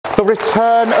The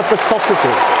return of the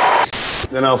sausages.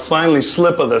 Then I'll finally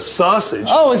slip of the sausage.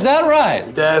 Oh, is that right?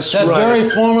 That's that right. That very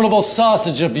formidable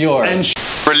sausage of yours. And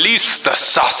release the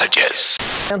sausages.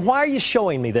 And why are you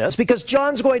showing me this? Because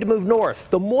John's going to move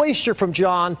north. The moisture from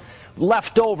John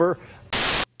left over.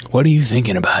 What are you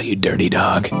thinking about, you dirty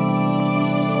dog?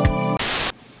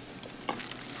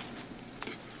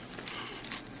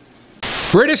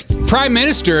 British Prime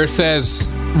Minister says,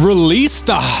 release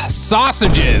the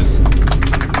sausages,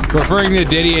 referring to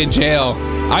Diddy in jail.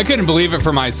 I couldn't believe it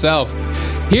for myself.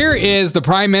 Here is the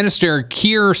Prime Minister,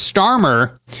 Keir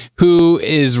Starmer, who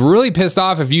is really pissed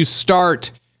off if you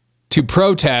start to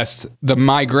protest the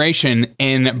migration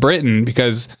in Britain,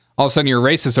 because all of a sudden you're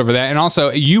racist over that. And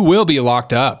also, you will be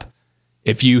locked up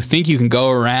if you think you can go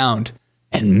around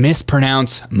and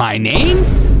mispronounce my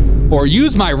name or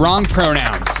use my wrong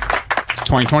pronouns.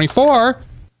 2024,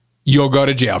 you'll go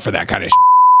to jail for that kind of shit.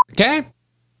 Okay?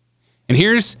 And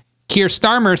here's Keir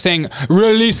Starmer saying,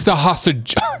 release the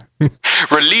hostage.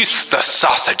 Release the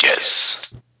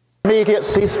sausages. Immediate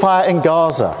ceasefire in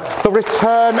Gaza. The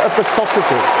return of the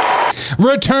sausages.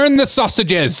 Return the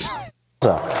sausages.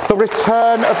 The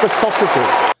return of the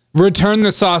sausages. Return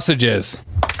the sausages.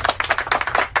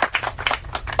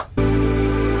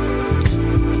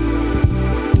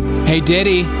 Hey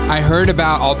Diddy, I heard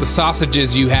about all the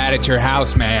sausages you had at your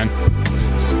house, man.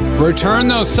 Return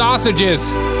those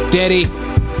sausages, Diddy.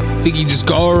 Think you just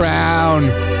go around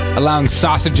allowing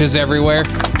sausages everywhere?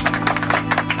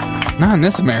 Not in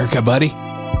this America, buddy.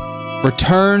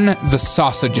 Return the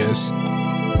sausages.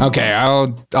 Okay,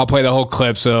 I'll play the whole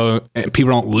clip so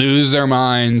people don't lose their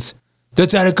minds.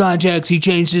 That's out of context. He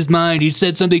changed his mind. He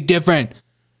said something different.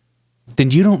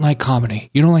 Then you don't like comedy.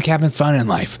 You don't like having fun in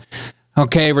life.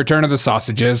 Okay, return of the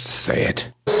sausages. Say it.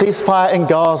 Ceasefire in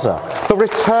Gaza. The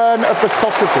return of the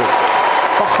sausages.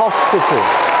 The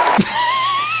hostages.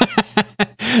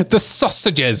 The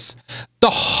sausages. The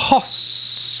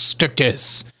hostages.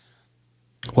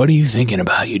 What are you thinking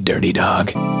about, you dirty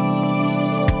dog?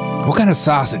 What kind of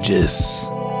sausages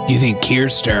do you think Keir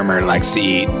Starmer likes to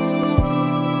eat?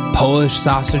 Polish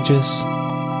sausages?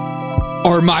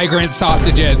 Or migrant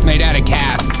sausages made out of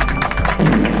cats?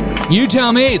 You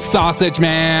tell me, sausage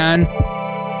man.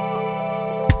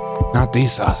 Not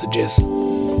these sausages.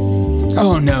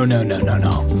 Oh, no.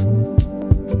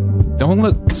 Don't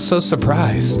look so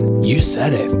surprised. You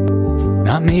said it.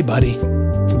 Not me, buddy.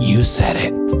 You said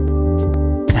it.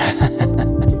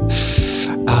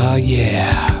 Oh,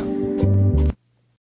 yeah.